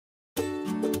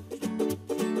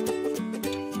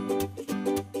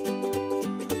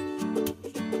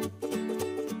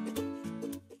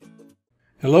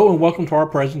Hello and welcome to our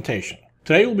presentation.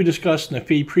 Today we'll be discussing the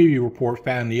Fee Preview Report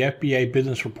found in the FBA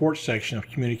Business Reports section of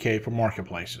Communicate for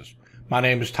Marketplaces. My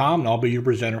name is Tom and I'll be your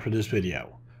presenter for this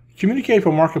video. Communicate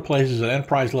for Marketplaces is an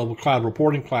enterprise-level cloud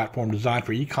reporting platform designed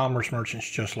for e-commerce merchants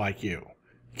just like you.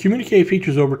 Communicate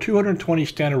features over 220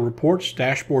 standard reports,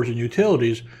 dashboards, and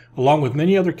utilities, along with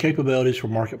many other capabilities for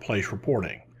marketplace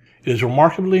reporting. It is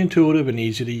remarkably intuitive and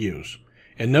easy to use.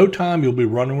 In no time you'll be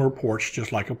running reports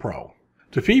just like a pro.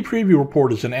 The Fee Preview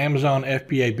Report is an Amazon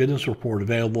FBA business report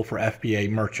available for FBA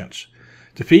merchants.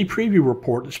 The Fee Preview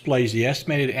Report displays the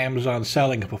estimated Amazon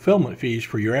selling and fulfillment fees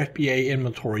for your FBA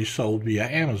inventory sold via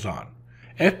Amazon.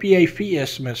 FBA fee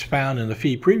estimates found in the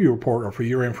Fee Preview Report are for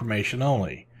your information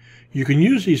only. You can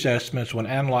use these estimates when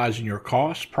analyzing your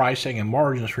costs, pricing, and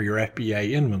margins for your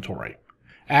FBA inventory.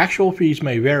 Actual fees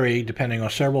may vary depending on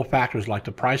several factors like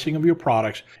the pricing of your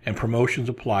products and promotions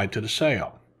applied to the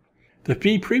sale. The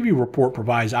Fee Preview Report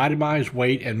provides itemized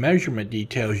weight and measurement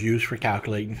details used for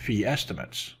calculating fee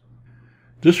estimates.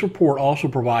 This report also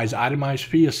provides itemized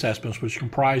fee assessments which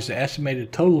comprise the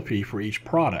estimated total fee for each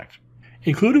product.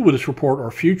 Included with this report are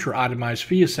future itemized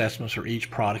fee assessments for each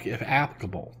product if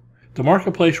applicable. The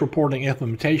marketplace reporting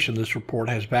implementation of this report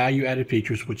has value-added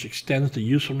features which extends the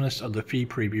usefulness of the Fee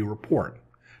Preview Report.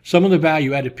 Some of the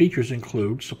value-added features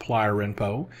include supplier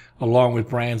info, along with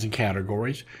brands and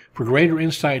categories, for greater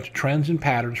insight into trends and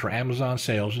patterns for Amazon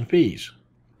sales and fees.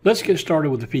 Let's get started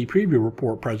with the Fee Preview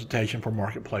Report presentation for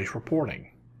marketplace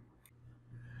reporting.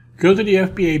 Go to the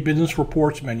FBA Business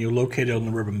Reports menu located on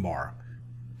the ribbon bar.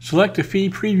 Select the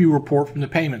Fee Preview Report from the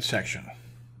Payments section.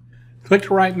 Click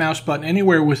the right mouse button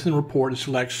anywhere within the report and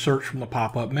select Search from the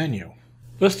pop-up menu.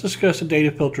 Let's discuss the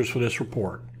data filters for this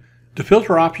report. The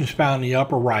filter options found in the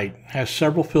upper right has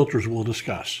several filters we'll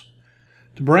discuss.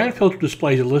 The brand filter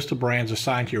displays a list of brands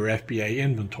assigned to your FBA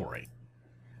inventory.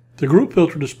 The group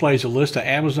filter displays a list of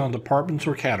Amazon departments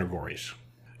or categories.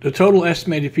 The total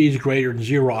estimated fees greater than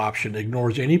zero option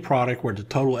ignores any product where the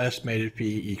total estimated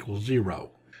fee equals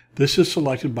zero. This is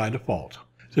selected by default.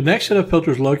 The next set of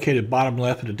filters located bottom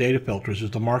left of the data filters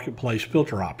is the marketplace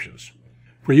filter options.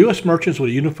 For U.S. merchants with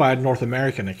a unified North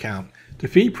American account, the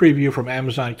fee preview from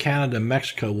Amazon Canada and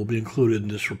Mexico will be included in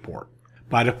this report.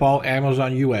 By default,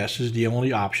 Amazon US is the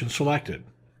only option selected.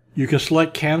 You can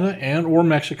select Canada and/or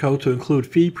Mexico to include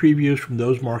fee previews from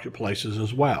those marketplaces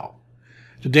as well.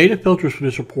 The data filters for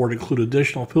this report include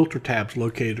additional filter tabs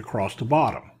located across the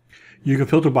bottom. You can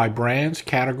filter by brands,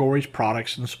 categories,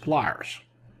 products, and suppliers.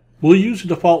 We'll use the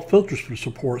default filters for this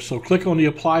report, so click on the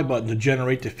Apply button to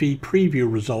generate the fee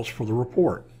preview results for the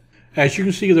report. As you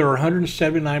can see, there are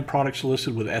 179 products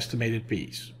listed with estimated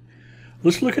fees.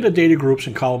 Let's look at the data groups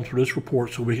and columns for this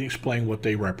report so we can explain what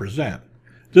they represent.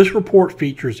 This report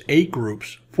features 8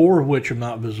 groups, 4 of which are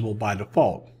not visible by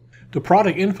default. The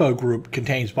Product Info group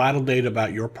contains vital data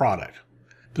about your product.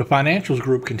 The Financials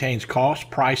group contains costs,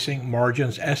 pricing,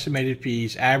 margins, estimated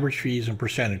fees, average fees, and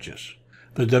percentages.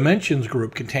 The Dimensions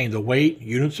group contains the weight,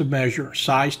 units of measure,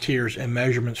 size tiers, and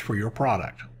measurements for your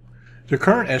product. The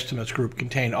Current Estimates group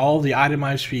contains all the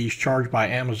itemized fees charged by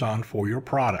Amazon for your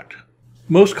product.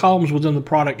 Most columns within the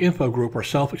Product Info group are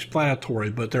self-explanatory,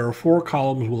 but there are 4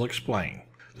 columns we'll explain.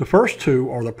 The first 2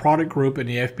 are the Product group and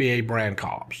the FBA brand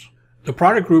columns. The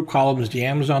Product group column is the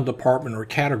Amazon department or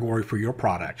category for your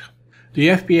product. The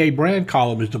FBA brand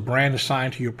column is the brand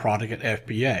assigned to your product at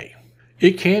FBA.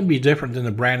 It can be different than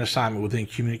the brand assignment within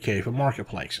Communicate for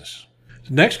Marketplaces.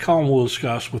 The next column we'll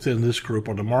discuss within this group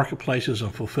are the Marketplaces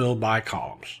and Fulfilled By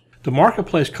columns. The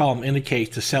Marketplace column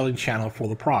indicates the selling channel for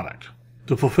the product.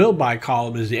 The Fulfilled By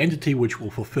column is the entity which will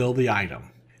fulfill the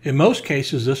item. In most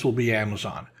cases, this will be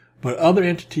Amazon, but other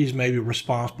entities may be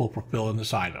responsible for fulfilling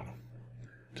this item.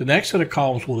 The next set of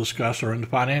columns we'll discuss are in the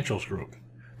Financials group.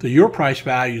 The Your Price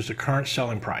value is the current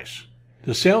selling price.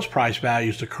 The Sales Price value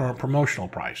is the current promotional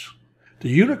price. The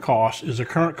unit cost is the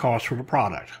current cost for the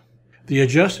product. The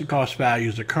adjusted cost value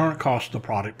is the current cost of the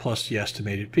product plus the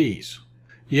estimated fees.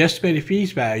 The estimated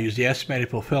fees value is the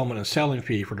estimated fulfillment and selling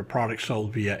fee for the product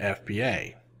sold via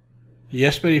FBA. The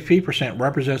estimated fee percent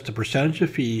represents the percentage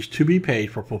of fees to be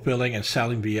paid for fulfilling and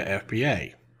selling via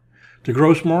FBA. The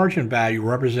gross margin value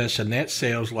represents the net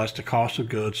sales less the cost of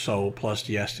goods sold plus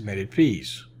the estimated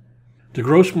fees. The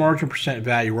gross margin percent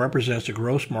value represents the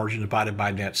gross margin divided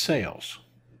by net sales.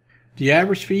 The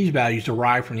average fees value is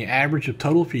derived from the average of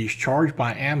total fees charged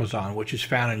by Amazon, which is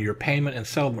found in your payment and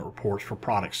settlement reports for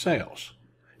product sales.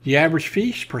 The average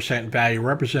fees percent value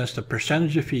represents the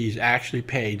percentage of fees actually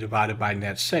paid divided by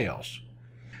net sales.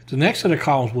 The next set of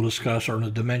columns we'll discuss are in the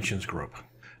Dimensions group.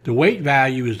 The weight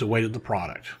value is the weight of the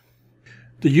product.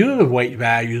 The unit of weight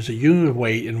value is the unit of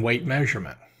weight in weight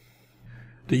measurement.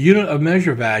 The unit of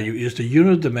measure value is the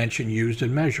unit of dimension used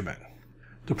in measurement.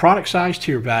 The product size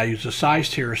tier value is the size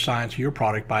tier assigned to your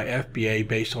product by FBA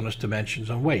based on its dimensions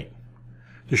and weight.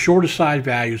 The shortest side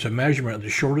value is a measurement of the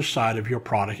shortest side of your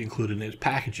product, including its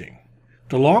packaging.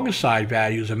 The longest side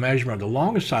value is a measurement of the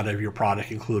longest side of your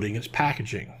product, including its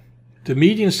packaging. The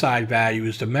median side value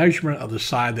is the measurement of the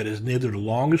side that is neither the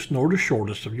longest nor the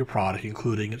shortest of your product,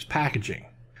 including its packaging.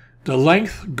 The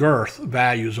length girth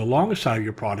value is the longest side of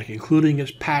your product, including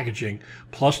its packaging,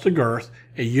 plus the girth,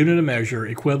 a unit of measure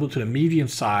equivalent to the median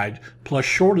side plus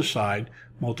shortest side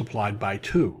multiplied by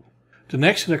 2. The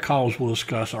next set of columns we'll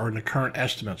discuss are in the current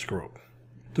estimates group.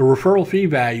 The referral fee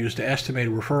value is the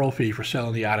estimated referral fee for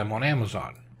selling the item on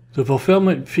Amazon. The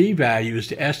fulfillment fee value is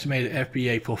the estimated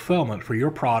FBA fulfillment for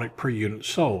your product per unit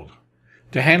sold.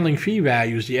 The handling fee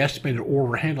value is the estimated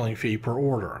order handling fee per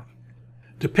order.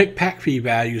 The pick-pack fee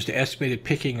value is the estimated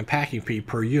picking and packing fee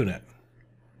per unit.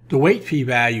 The weight fee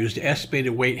value is the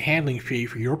estimated weight handling fee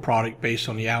for your product based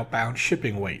on the outbound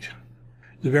shipping weight.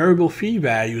 The variable fee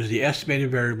value is the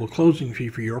estimated variable closing fee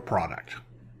for your product.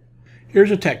 Here's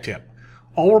a tech tip.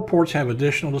 All reports have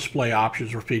additional display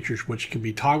options or features which can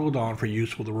be toggled on for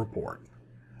use with the report.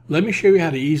 Let me show you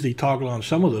how to easily toggle on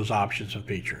some of those options and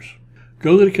features.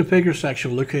 Go to the Configure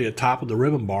section located at the top of the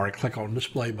ribbon bar and click on the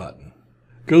Display button.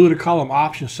 Go to the Column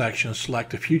Options section and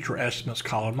select the Future Estimates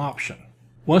column option.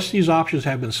 Once these options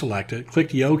have been selected, click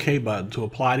the OK button to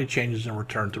apply the changes and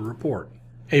return to the report.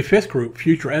 A fifth group,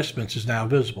 Future Estimates, is now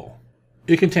visible.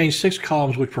 It contains 6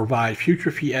 columns which provide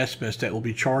future fee estimates that will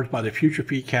be charged by the future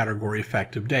fee category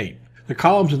effective date. The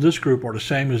columns in this group are the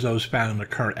same as those found in the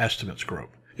Current Estimates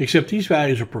group, except these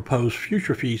values are proposed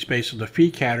future fees based on the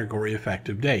fee category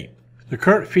effective date. The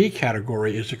current fee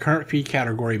category is the current fee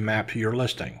category mapped to your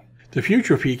listing. The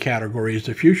future fee category is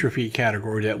the future fee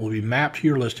category that will be mapped to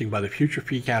your listing by the future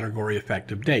fee category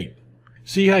effective date.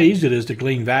 See how easy it is to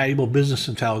glean valuable business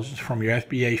intelligence from your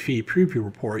FBA Fee Preview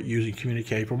Report using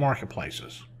Communicate for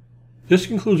Marketplaces. This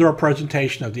concludes our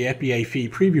presentation of the FBA Fee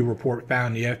Preview Report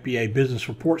found in the FBA Business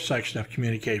Report section of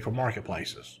Communicate for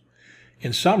Marketplaces.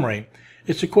 In summary,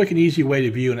 it's a quick and easy way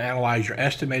to view and analyze your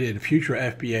estimated and future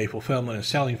FBA fulfillment and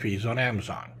selling fees on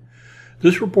Amazon.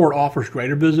 This report offers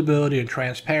greater visibility and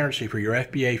transparency for your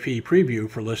FBA Fee Preview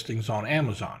for listings on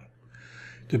Amazon.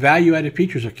 The value-added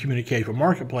features of Communicate for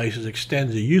Marketplaces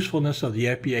extends the usefulness of the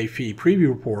FBA Fee Preview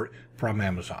Report from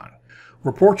Amazon.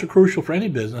 Reports are crucial for any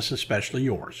business, especially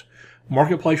yours.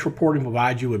 Marketplace reporting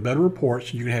provides you with better reports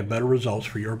so you can have better results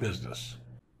for your business.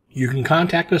 You can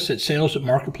contact us at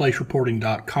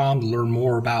sales@marketplacereporting.com to learn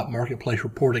more about Marketplace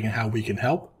Reporting and how we can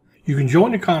help. You can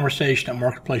join the conversation at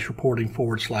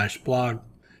marketplacereporting.com/blog.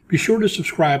 Be sure to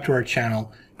subscribe to our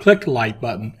channel, click the like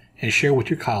button, and share with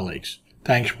your colleagues.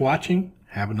 Thanks for watching.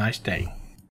 Have a nice day.